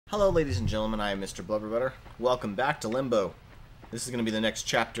Hello ladies and gentlemen, I am Mr. BlubberButter. Welcome back to Limbo. This is going to be the next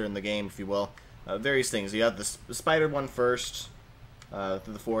chapter in the game, if you will. Various things. You have the spider one first, through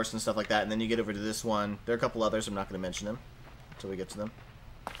the forest and stuff like that, and then you get over to this one. There are a couple others, I'm not going to mention them until we get to them.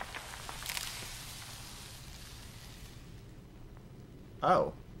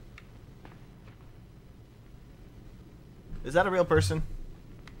 Oh. Is that a real person?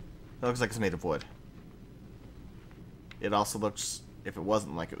 It looks like it's made of wood. It also looks... If it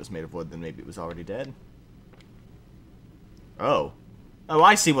wasn't like it was made of wood, then maybe it was already dead. Oh. Oh,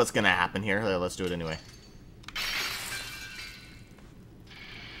 I see what's gonna happen here. Let's do it anyway.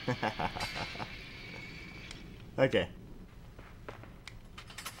 Okay.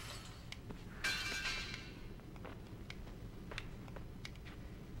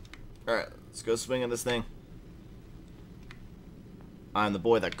 Alright, let's go swing on this thing. I'm the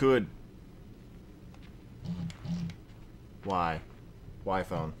boy that could. Why? Why,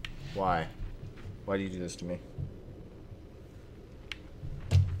 phone? Why? Why do you do this to me?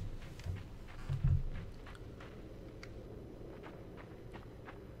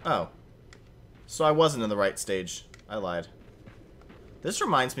 Oh. So I wasn't in the right stage. I lied. This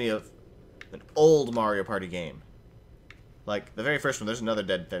reminds me of an old Mario Party game. Like, the very first one. There's another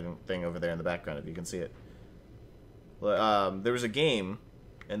dead thing over there in the background, if you can see it. There was a game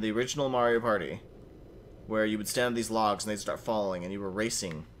in the original Mario Party where you would stand on these logs and they'd start falling, and you were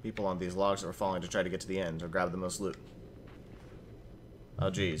racing people on these logs that were falling to try to get to the end or grab the most loot. Oh,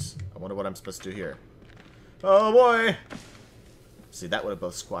 geez. I wonder what I'm supposed to do here. Oh, boy! See, that would have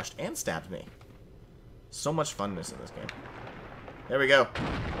both squashed and stabbed me. So much funness in this game. There we go.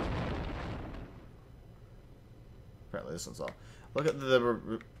 Apparently this one's all... Look at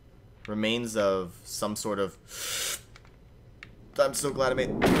the remains of some sort of... I'm so glad I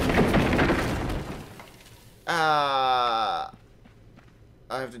made...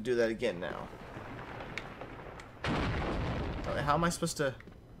 I have to do that again now. How am I supposed to...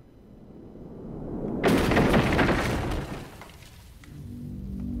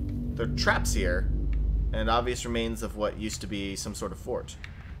 There are traps here, and obvious remains of what used to be some sort of fort.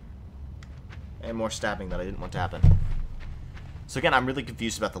 And more stabbing that I didn't want to happen. So again, I'm really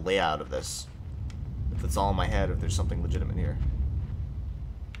confused about the layout of this. If it's all in my head, or if there's something legitimate here.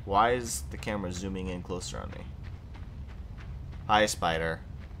 Why is the camera zooming in closer on me? Hi, spider.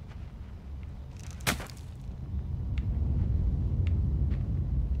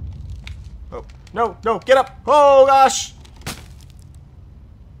 Oh, no, no, get up! Oh, gosh!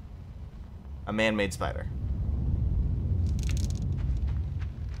 A man-made spider.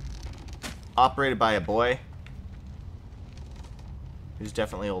 Operated by a boy who's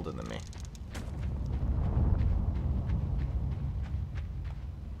definitely older than me.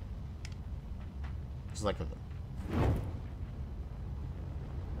 It's like a...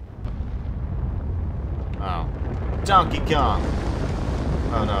 Oh. Donkey Kong!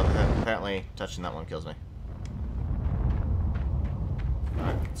 Oh no, apparently touching that one kills me.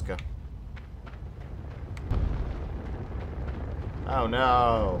 Alright, let's go. Oh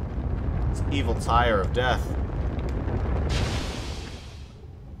no! It's evil tire of death.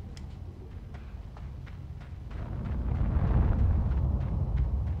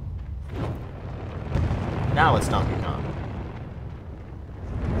 Now it's Donkey Kong.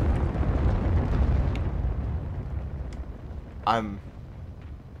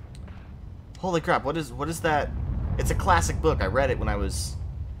 Holy crap, what is that? It's a classic book. I read it when I was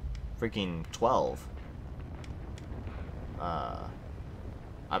freaking 12.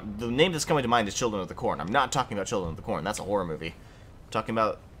 The name that's coming to mind is Children of the Corn. I'm not talking about Children of the Corn. That's a horror movie. I'm talking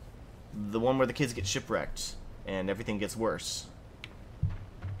about the one where the kids get shipwrecked and everything gets worse.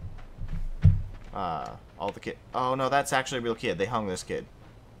 All the kid. Oh no, that's actually a real kid. They hung this kid.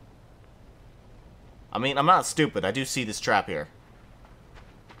 I mean, I'm not stupid. I do see this trap here.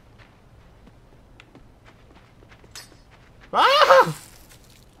 Ah!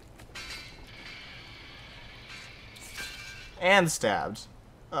 And stabbed.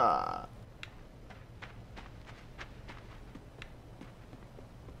 Heh.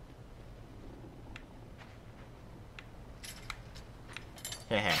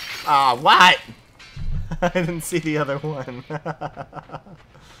 Ah, what? I didn't see the other one.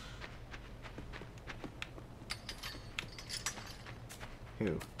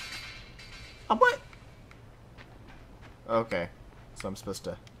 Who? Oh, what? Okay. So I'm supposed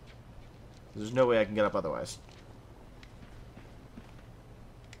to... There's no way I can get up otherwise.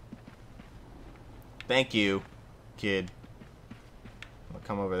 Thank you, kid. I'll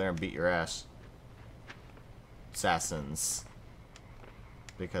come over there and beat your ass. Assassins.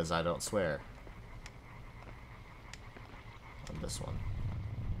 Because I don't swear. On this one.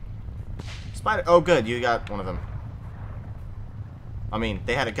 Spider. Oh, good. You got one of them. I mean,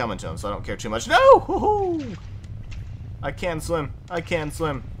 they had it coming to them, so I don't care too much. No! Woohoo! I can swim. I can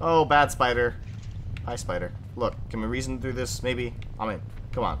swim. Oh, bad spider. Hi, spider. Look, can we reason through this, maybe? I mean,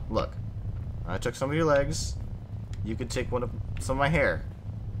 come on, look. I took some of your legs. You could take some of my hair.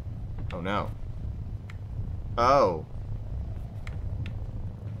 Oh, no. Oh.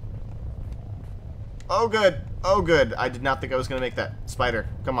 Oh, good. Oh, good. I did not think I was going to make that. Spider,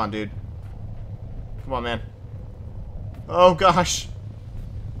 come on, dude. Come on, man. Oh, gosh.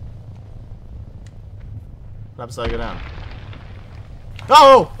 What happens if I go down?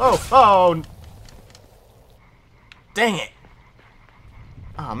 Oh! Oh! Oh! Dang it!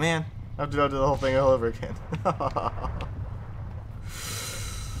 Oh, man. I have to do the whole thing all over again.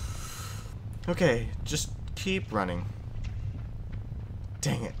 Okay, just keep running.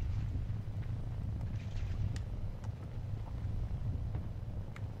 Dang it.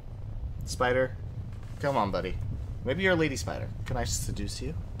 Spider, come on, buddy. Maybe you're a lady spider. Can I seduce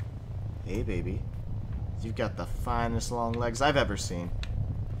you? Hey, baby. You've got the finest long legs I've ever seen.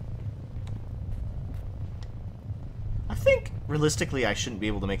 I think, realistically, I shouldn't be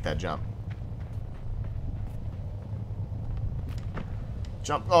able to make that jump.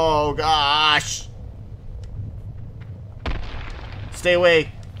 Jump. Oh, gosh! Stay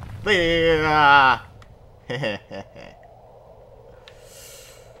away!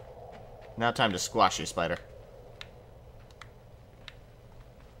 Now time to squash you, spider.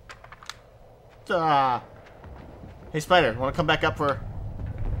 Hey, spider, wanna come back up for...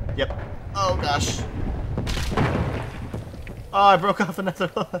 Yep. Oh, gosh. Oh, I broke off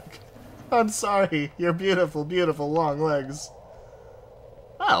another leg. I'm sorry. Your beautiful, beautiful long legs.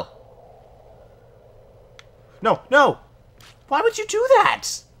 Oh. No, no! Why would you do that?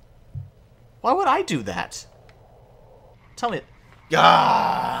 Why would I do that? Tell me...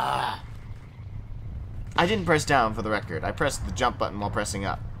 Ah! I didn't press down, for the record. I pressed the jump button while pressing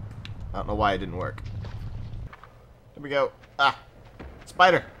up. I don't know why it didn't work. Here we go. Ah!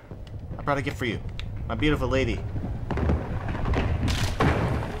 Spider! I brought a gift for you. My beautiful lady.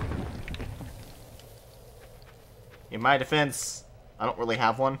 In my defense, I don't really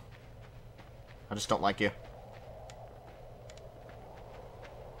have one. I just don't like you.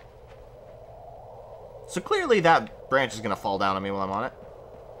 So clearly that branch is going to fall down on me while I'm on it.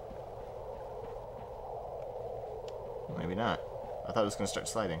 Maybe not. I thought it was going to start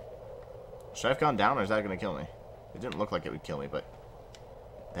sliding. Should I have gone down, or is that going to kill me? It didn't look like it would kill me, but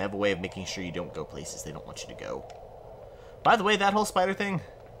they have a way of making sure you don't go places they don't want you to go. By the way, that whole spider thing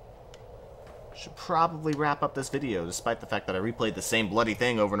should probably wrap up this video, despite the fact that I replayed the same bloody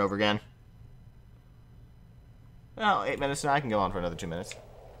thing over and over again. Well, 8 minutes now. I can go on for another 2 minutes.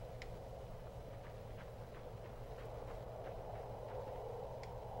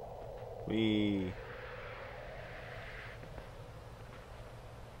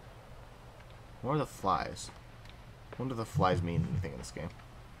 What are the flies? What do the flies mean anything in this game?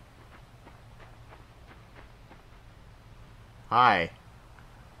 Hi.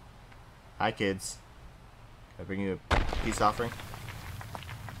 Hi, kids. Can I bring you a peace offering?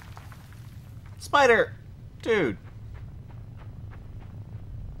 Spider! Dude!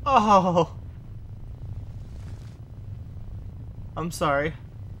 Oh! I'm sorry.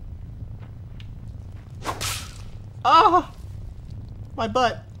 Oh! My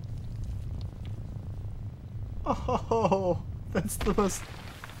butt! Oh! That's the most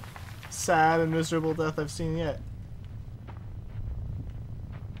sad and miserable death I've seen yet.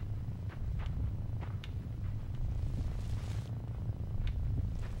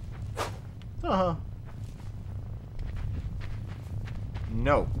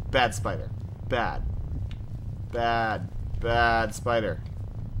 No. Bad spider. Bad. Bad. Bad spider.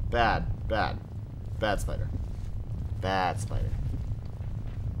 Bad. Bad. Bad spider. Bad spider.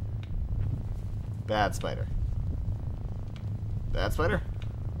 Bad spider. Bad spider?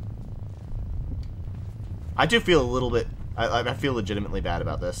 I do feel a little bit... I feel legitimately bad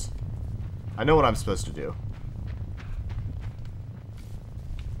about this. I know what I'm supposed to do.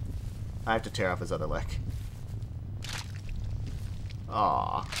 I have to tear off his other leg.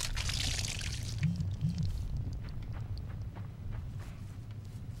 Aww.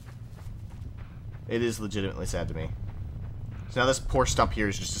 It is legitimately sad to me. So now this poor stump here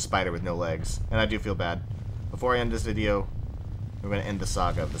is just a spider with no legs. And I do feel bad. Before I end this video, we're going to end the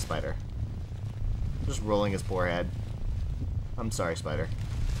saga of the spider. Just rolling his poor head. I'm sorry, spider.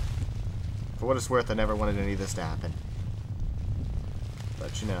 For what it's worth, I never wanted any of this to happen.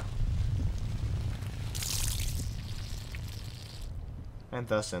 But you know. And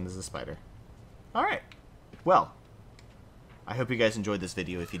thus ends the spider. Alright. Well, I hope you guys enjoyed this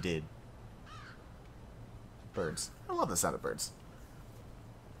video. If you did, Birds. I love the sound of birds.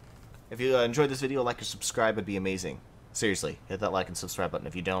 If you enjoyed this video, like or subscribe would be amazing. Seriously, hit that like and subscribe button.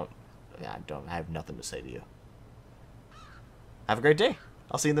 If you don't, I have nothing to say to you. Have a great day.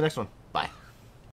 I'll see you in the next one. Bye.